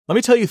Let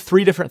me tell you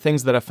 3 different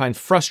things that I find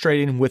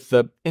frustrating with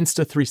the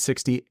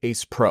Insta360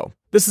 ACE Pro.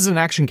 This is an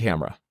action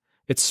camera.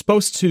 It's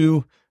supposed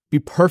to be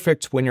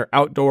perfect when you're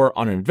outdoor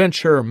on an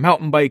adventure,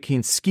 mountain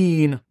biking,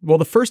 skiing. Well,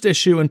 the first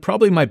issue, and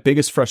probably my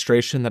biggest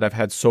frustration that I've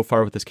had so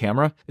far with this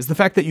camera, is the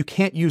fact that you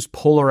can't use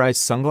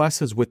polarized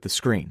sunglasses with the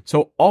screen.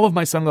 So all of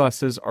my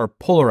sunglasses are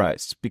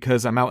polarized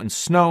because I'm out in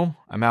snow,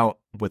 I'm out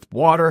with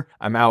water,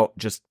 I'm out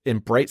just in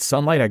bright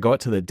sunlight. I go out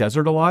to the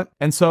desert a lot.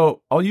 And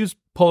so I'll use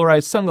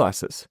polarized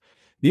sunglasses.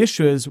 The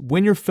issue is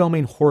when you're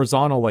filming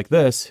horizontal like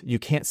this, you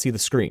can't see the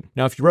screen.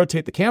 Now, if you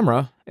rotate the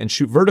camera and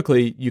shoot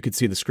vertically, you could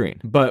see the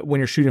screen. But when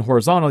you're shooting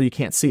horizontal, you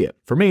can't see it.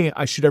 For me,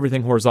 I shoot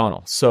everything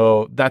horizontal.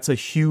 So that's a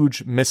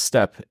huge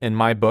misstep in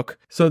my book.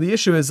 So the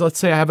issue is, let's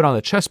say I have it on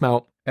the chest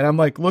mount and I'm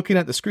like looking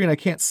at the screen, I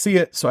can't see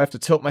it. So I have to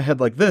tilt my head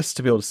like this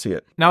to be able to see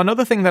it. Now,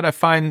 another thing that I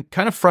find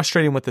kind of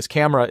frustrating with this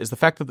camera is the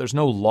fact that there's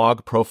no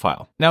log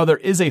profile. Now, there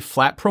is a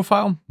flat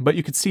profile, but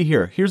you can see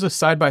here's a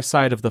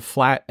side-by-side of the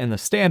flat and the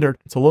standard.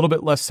 It's a little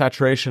bit less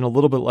saturation, a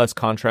little bit less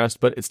contrast,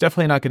 but it's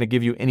definitely not going to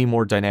give you any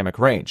more dynamic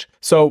range.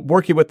 So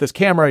working with this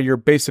camera, you're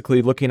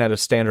basically looking at a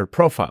standard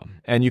profile,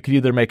 and you can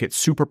either make it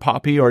super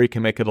poppy or you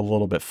can make it a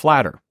little bit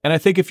flatter. And I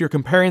think if you're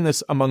comparing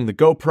this among the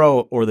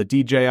GoPro or the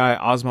DJI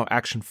Osmo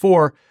Action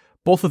 4,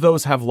 both of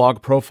those have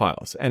log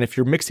profiles. And if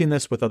you're mixing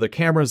this with other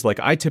cameras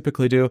like I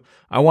typically do,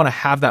 I want to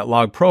have that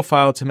log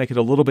profile to make it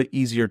a little bit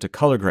easier to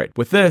color grade.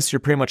 With this, you're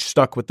pretty much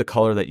stuck with the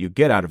color that you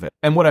get out of it.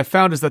 And what I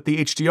found is that the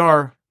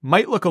HDR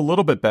might look a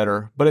little bit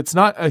better, but it's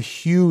not a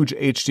huge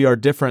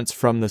HDR difference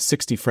from the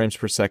 60 frames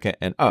per second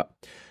and up.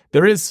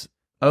 There is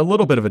a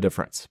little bit of a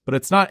difference, but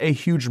it's not a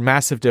huge,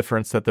 massive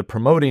difference that they're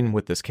promoting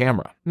with this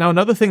camera. Now,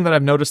 another thing that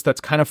I've noticed that's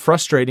kind of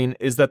frustrating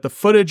is that the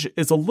footage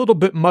is a little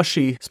bit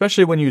mushy,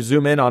 especially when you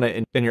zoom in on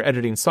it in your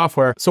editing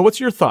software. So what's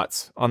your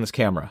thoughts on this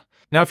camera?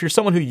 Now, if you're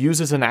someone who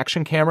uses an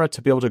action camera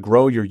to be able to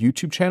grow your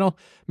YouTube channel,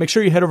 make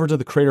sure you head over to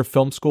the Creator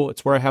Film School.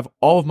 It's where I have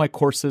all of my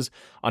courses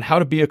on how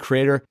to be a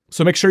creator.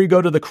 So make sure you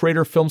go to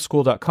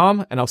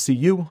thecreatorfilmschool.com and I'll see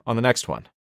you on the next one.